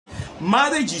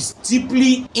Marriage is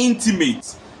deeply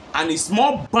intimate and is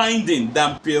more binding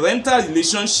than parental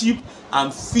relationship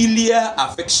and filial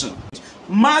affection.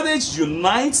 Marriage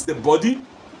unites the body,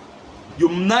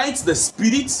 unites the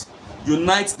spirit,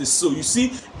 unites the soul. You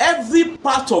see, every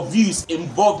part of you is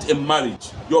involved in marriage.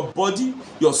 Your body,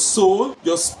 your soul,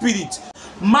 your spirit.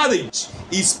 Marriage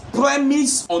is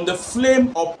premised on the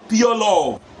flame of pure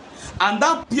love. And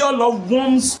that pure love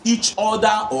warms each other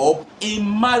up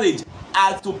in marriage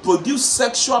as to produce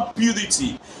sexual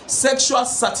purity, sexual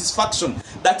satisfaction.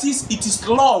 That is, it is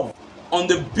love on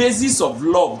the basis of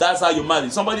love. That's how you marry.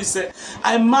 Somebody say,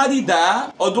 I married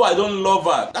her, although I don't love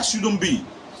her. That shouldn't be.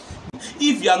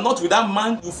 If you are not with that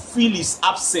man, you feel his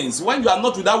absence. When you are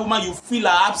not with that woman, you feel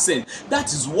her absence.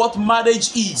 That is what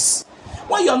marriage is.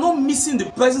 When you are not missing the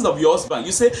presence of your husband,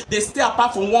 you say they stay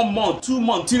apart for 1 month, 2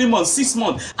 months, 3 months, 6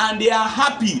 months, and they are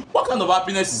happy. What kind of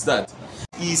happiness is that?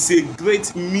 It's a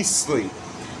great mystery.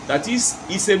 That is,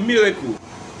 it's a miracle.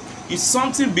 It's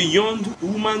something beyond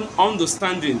human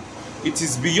understanding. It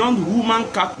is beyond human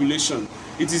calculation.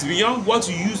 It is beyond what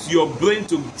you use your brain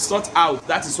to sort out.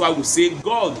 That is why we say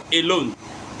God alone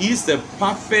is the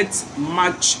perfect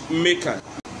matchmaker.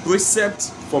 Precept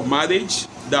for marriage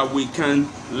that we can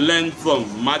learn from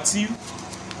Matthew,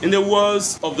 in the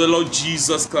words of the Lord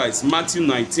Jesus Christ. Matthew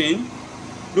 19,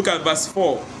 look at verse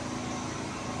 4.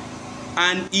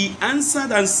 And he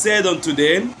answered and said unto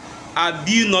them, have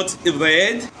you not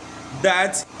read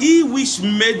that he which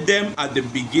made them at the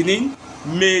beginning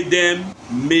made them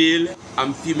male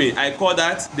and female? I call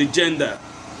that the gender.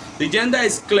 The gender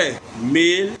is clear,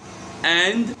 male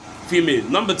and female.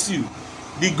 Number 2,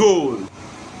 the goal.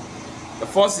 The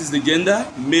first is the gender,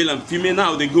 male and female.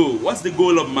 Now the goal. What's the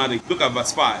goal of marriage? Look at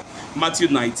verse 5. Matthew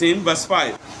 19, verse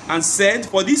 5. And said,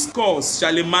 for this cause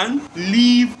shall a man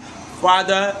leave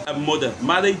father and mother.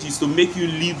 Marriage is to make you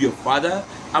leave your father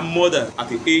and mother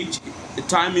at a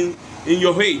time in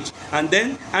your age. And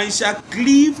then, and shall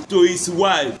cleave to his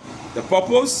wife. The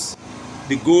purpose,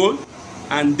 the goal,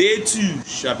 and they two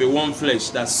shall be one flesh.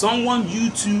 That someone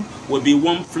you two will be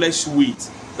one flesh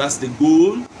with. That's the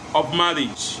goal of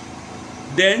marriage.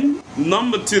 Then,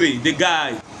 number 3, the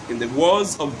guide. In the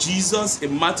words of Jesus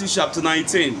in Matthew chapter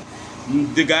 19.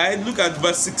 The guide, look at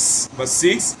verse 6. Verse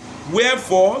 6.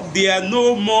 Wherefore, they are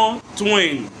no more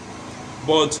twain,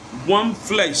 but one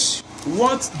flesh.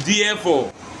 What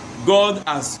therefore God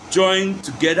has joined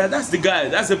together? That's the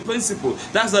guide. That's the principle.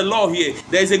 That's the law here.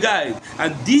 There is a guide.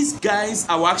 And this guides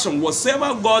our action.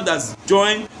 Whatsoever God has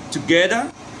joined together,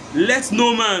 let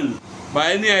no man,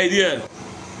 by any idea,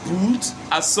 put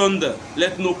asunder.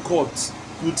 Let no court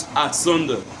put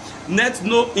asunder. Let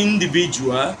no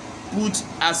individual put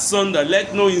asunder.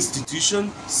 Let no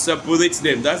institution separate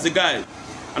them. That's the guide.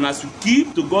 And as we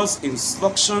keep to God's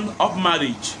instruction of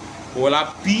marriage, we will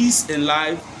have peace in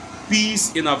life,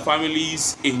 peace in our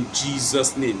families, in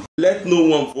Jesus' name. Let no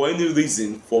one for any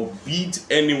reason forbid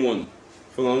anyone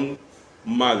from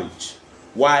marriage.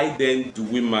 Why then do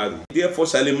we marry? Therefore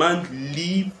shall a man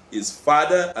leave his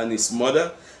father and his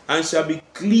mother, and shall be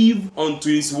cleaved unto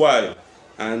his wife,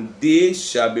 and they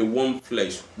shall be one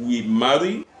flesh. We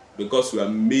marry because we are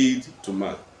made to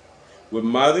marry. We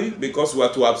marry because we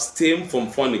are to abstain from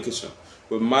fornication.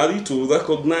 We marry to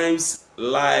recognize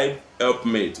life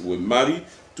helpmate. We marry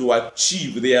to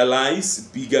achieve, realize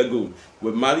bigger goal.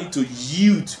 We marry to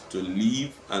yield, to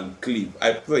live and cleave.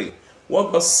 I pray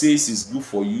what God says is good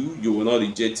for you, you will not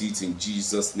reject it in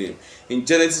Jesus' name. In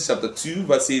Genesis chapter 2,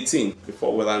 verse 18,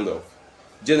 before we round off,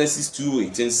 Genesis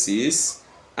 2:18 says,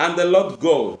 and the Lord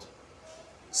God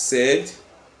said,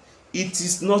 it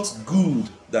is not good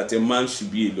that a man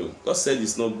should be alone. God said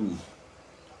it's not good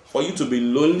for you to be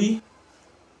lonely,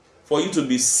 for you to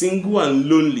be single and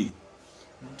lonely,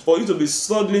 for you to be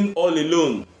struggling all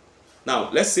alone.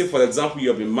 Now, let's say, for example, you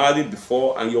have been married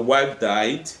before and your wife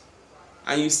died,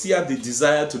 and you still have the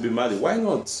desire to be married. Why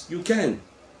not? You can.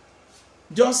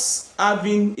 Just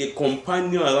having a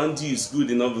companion around you is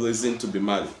good enough reason to be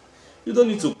married. You don't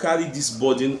need to carry this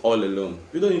burden all alone.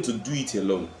 You don't need to do it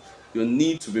alone. You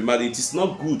need to be married. It is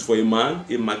not good for a man,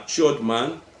 a matured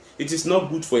man. It is not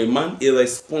good for a man, a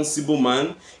responsible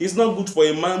man. It's not good for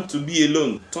a man to be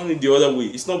alone. Turn it the other way.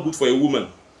 It's not good for a woman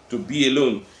to be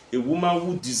alone. A woman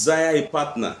who desires a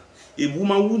partner. A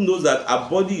woman who knows that her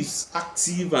body is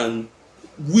active and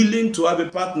willing to have a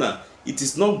partner. It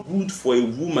is not good for a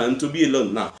woman to be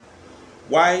alone. Now,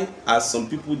 why are some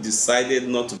people decided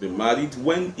not to be married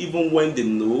even when they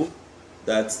know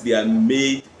that they are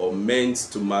made or meant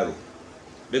to marry?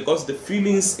 Because the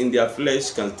feelings in their flesh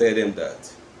can tell them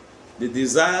that. The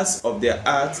desires of their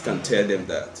heart can tell them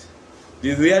that.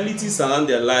 The realities around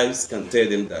their lives can tell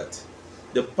them that.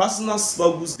 The personal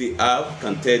struggles they have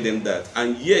can tell them that,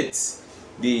 and yet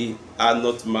they are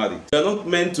not married. You are not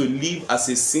meant to live as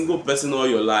a single person all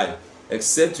your life,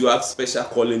 except you have special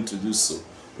calling to do so.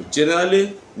 But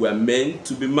generally, we are meant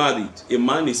to be married. A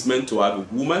man is meant to have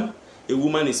a woman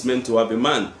is meant to have a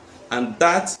man, and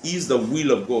that is the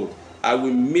will of God. I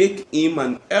will make him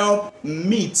and help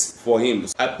meet for him.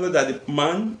 I pray that the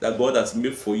man that God has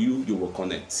made for you, you will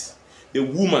connect. The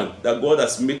woman that God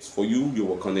has made for you, you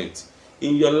will connect.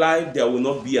 In your life, there will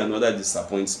not be another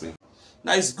disappointment.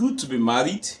 Now, it's good to be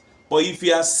married, but if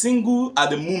you are single at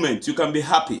the moment, you can be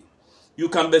happy. You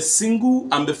can be single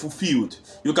and be fulfilled.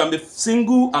 You can be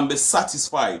single and be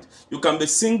satisfied. You can be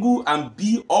single and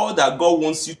be all that God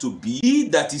wants you to be. He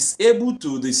that is able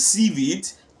to receive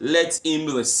it, let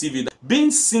him receive it. Being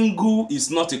single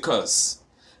is not a curse.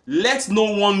 Let no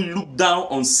one look down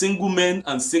on single men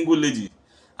and single ladies.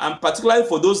 And particularly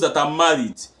for those that are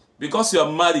married. Because you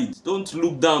are married, don't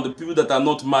look down on the people that are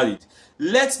not married.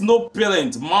 Let no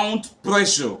parent mount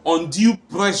pressure, undue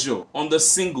pressure on the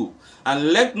single.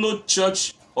 And let no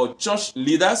church or church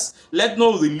leaders, let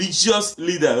no religious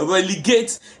leader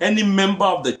relegate any member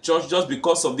of the church just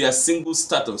because of their single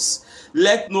status.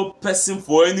 Let no person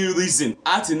for any reason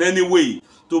act in any way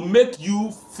to make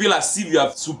you feel as if you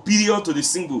are superior to the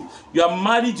single. You are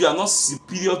married, you are not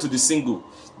superior to the single.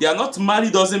 They are not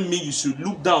married doesn't mean you should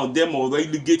look down on them or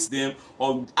relegate them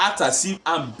or act as if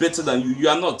I'm better than you. You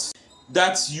are not.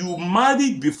 That you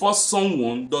married before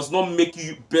someone does not make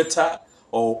you better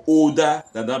or older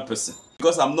than that person.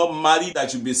 Because I'm not married, I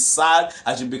should be sad,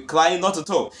 I should be crying, not at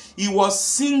all. He was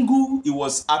single, he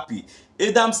was happy.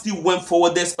 Adam still went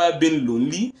forward despite being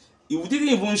lonely. He didn't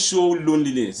even show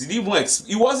loneliness. He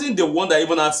wasn't the one that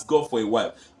even asked God for a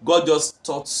wife. God just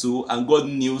thought so, and God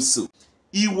knew so.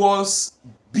 He was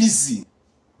busy,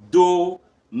 though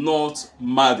not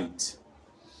married.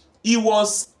 He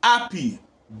was happy,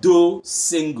 though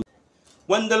single.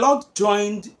 When the Lord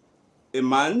joined a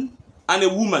man and a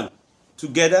woman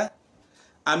together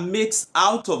and makes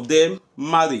out of them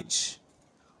marriage,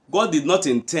 God did not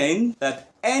intend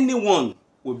that anyone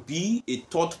would be a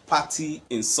third party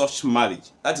in such marriage.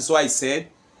 That is why he said,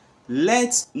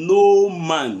 let no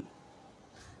man,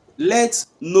 let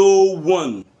no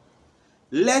one,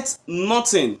 let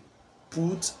nothing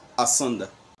put asunder.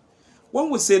 When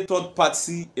we say third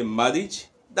party in marriage,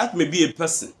 that may be a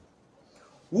person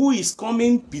who is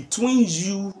coming between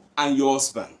you and your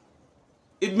husband.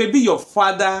 It may be your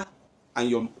father and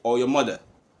your mother.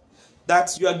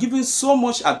 That you are giving so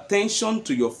much attention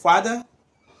to your father,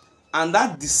 and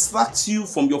that distracts you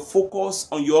from your focus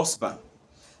on your husband.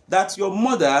 That your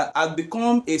mother has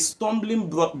become a stumbling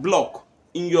block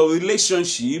in your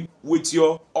relationship with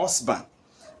your husband.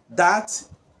 That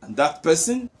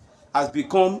person has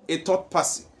become a third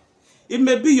person. It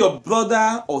may be your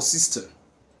brother or sister.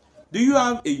 Do you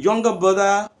have a younger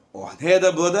brother or an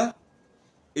elder brother?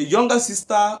 A younger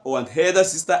sister or an elder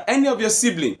sister? Any of your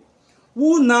siblings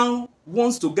who now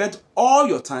wants to get all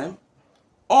your time,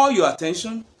 all your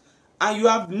attention, and you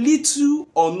have little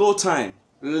or no time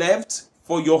left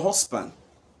for your husband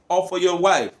or for your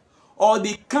wife, or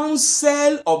the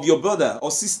counsel of your brother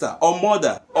or sister or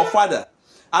mother or father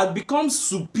has become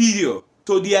superior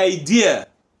to the idea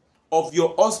of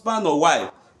your husband or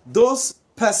wife. Those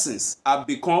persons have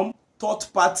become third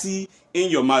party in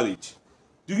your marriage.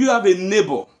 Do you have a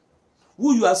neighbor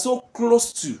who you are so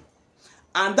close to,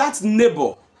 and that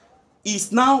neighbor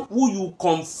is now who you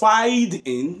confide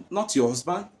in, not your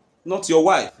husband, not your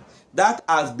wife? That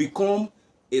has become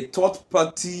a third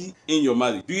party in your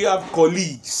marriage. Do you have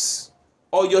colleagues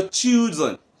or your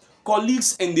children,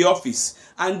 colleagues in the office,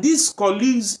 and these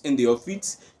colleagues in the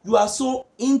office, you are so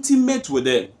intimate with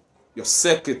them? Your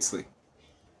secretary,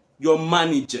 your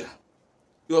manager,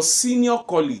 your senior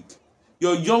colleague,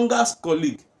 your youngest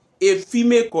colleague, a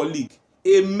female colleague,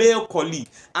 a male colleague,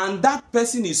 and that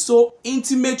person is so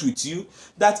intimate with you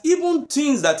that even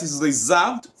things that is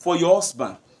reserved for your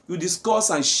husband, you discuss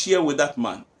and share with that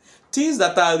man. Things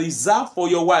that are reserved for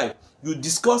your wife, you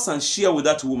discuss and share with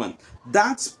that woman.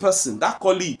 That person, that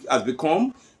colleague, has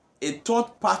become a third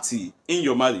party in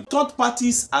your marriage. Third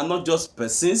parties are not just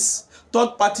persons.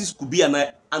 Third parties could be an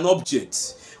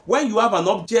object. When you have an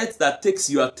object that takes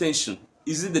your attention,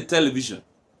 is it the television?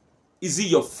 Is it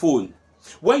your phone?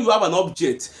 When you have an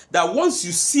object that once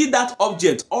you see that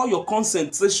object, all your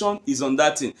concentration is on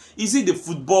that thing. Is it the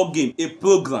football game, a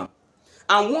program?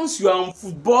 And once you are on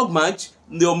football match,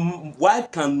 your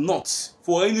wife cannot,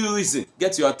 for any reason,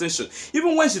 get your attention.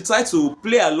 Even when she tries to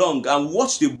play along and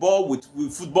watch the ball with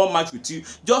football match with you,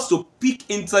 just to pick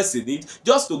interest in it,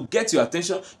 just to get your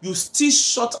attention, you still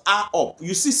shut her up.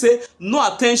 You still say,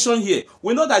 no attention here.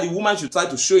 We know that the woman should try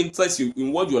to show interest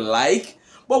in what you like,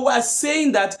 but we are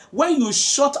saying that when you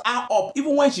shut her up,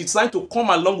 even when she's trying to come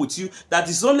along with you, that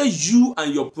it's only you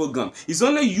and your program, it's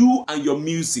only you and your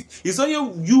music, it's only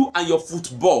you and your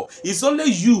football, it's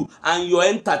only you and your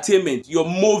entertainment, your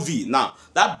movie. Now,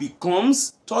 that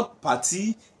becomes third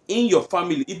party in your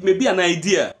family. It may be an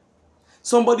idea.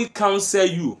 Somebody counsel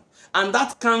you, and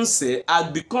that counsel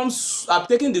have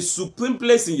taken the supreme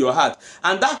place in your heart,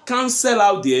 and that counsel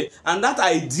out there and that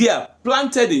idea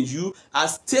planted in you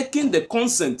has taken the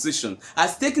concentration,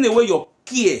 has taken away your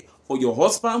care for your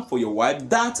husband, for your wife.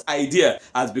 That idea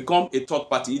has become a third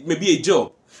party. It may be a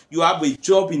job. You have a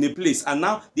job in a place, and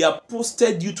now they have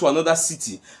posted you to another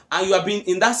city, and you have been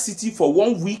in that city for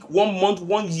 1 week, 1 month,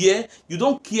 1 year. You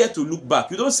don't care to look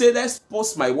back. You don't say, let's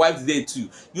post my wife there too.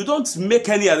 You don't make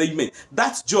any arrangement.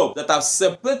 That job that has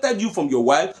separated you from your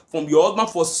wife, from your husband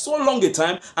for so long a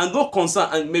time, and no concern,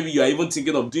 and maybe you are even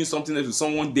thinking of doing something else with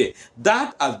someone there,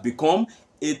 that has become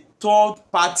a third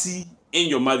party in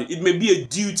your marriage. It may be a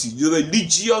duty, your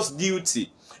religious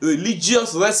duty,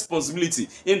 religious responsibility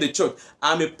in the church.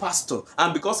 I'm a pastor,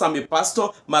 and because I'm a pastor,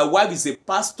 my wife is a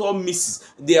pastor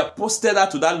Mrs. They have posted her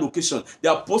to that location, they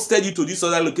have posted you to this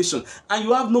other location, and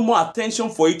you have no more attention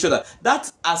for each other.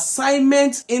 That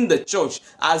assignment in the church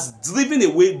has driven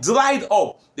away, dried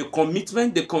up the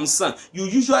commitment, the concern. You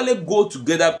usually go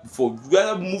together before, you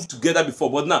usually move together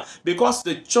before, but now, because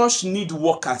the church need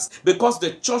workers, because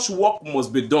the church work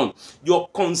must be done, your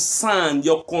concern,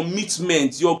 your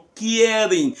commitment, your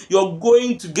caring, your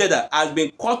going together has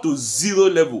been cut to zero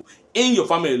level in your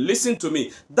family. Listen to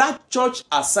me, that church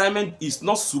assignment is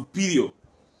not superior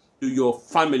to your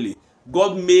family.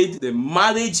 God made the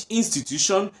marriage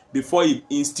institution before he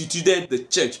instituted the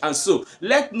church, and so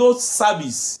let no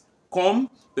service come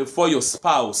before your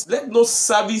spouse. Let no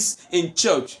service in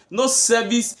church, no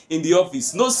service in the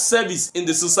office, no service in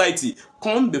the society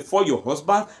come before your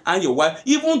husband and your wife,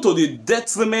 even to the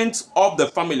detriment of the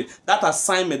family. That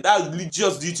assignment, that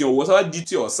religious duty, or whatever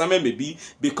duty or assignment may be,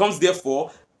 becomes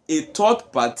therefore a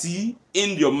third party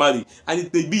in your marriage. And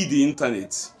it may be the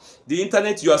internet. The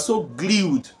internet, you are so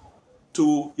glued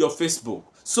to your Facebook,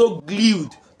 so glued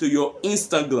to your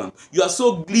Instagram, you are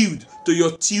so glued to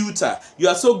your Twitter, you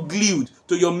are so glued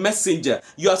to your Messenger,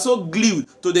 you are so glued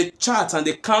to the chat and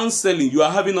the counseling you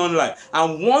are having online,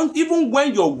 and even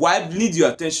when your wife needs your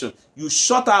attention, you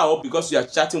shut her up because you are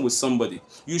chatting with somebody,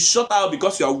 you shut her up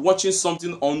because you are watching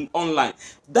something online.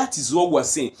 That is what we're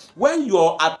saying. When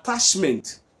your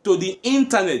attachment to the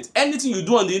internet, anything you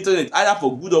do on the internet, either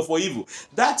for good or for evil,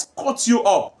 that cuts you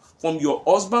up from your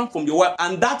husband, from your wife,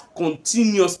 and that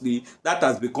continuously, that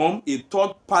has become a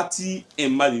third party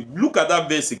in marriage. Look at that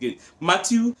verse again.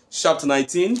 Matthew chapter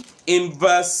 19 in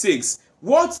verse 6.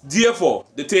 What therefore,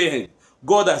 the tail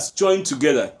God has joined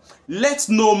together, let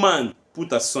no man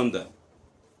put asunder.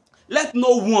 Let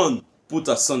no one put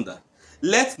asunder.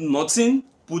 Let nothing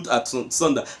put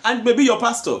asunder. And maybe your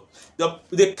pastor,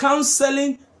 the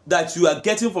counseling that you are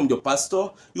getting from your pastor,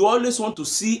 you always want to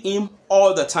see him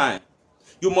all the time.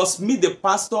 You must meet the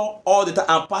pastor all the time.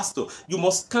 And pastor, you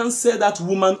must counsel that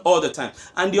woman all the time.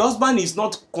 And the husband is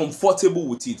not comfortable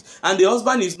with it. And the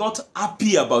husband is not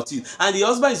happy about it. And the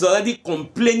husband is already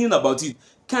complaining about it.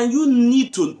 Can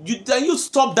you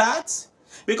stop that?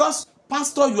 Because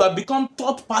pastor, you have become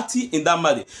third party in that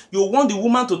marriage. You want the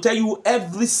woman to tell you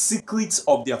every secret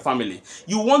of their family.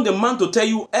 You want the man to tell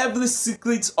you every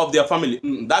secret of their family.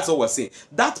 That's what we're saying.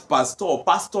 That pastor or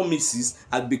pastor Mrs.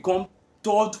 has become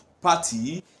third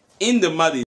party in the marriage.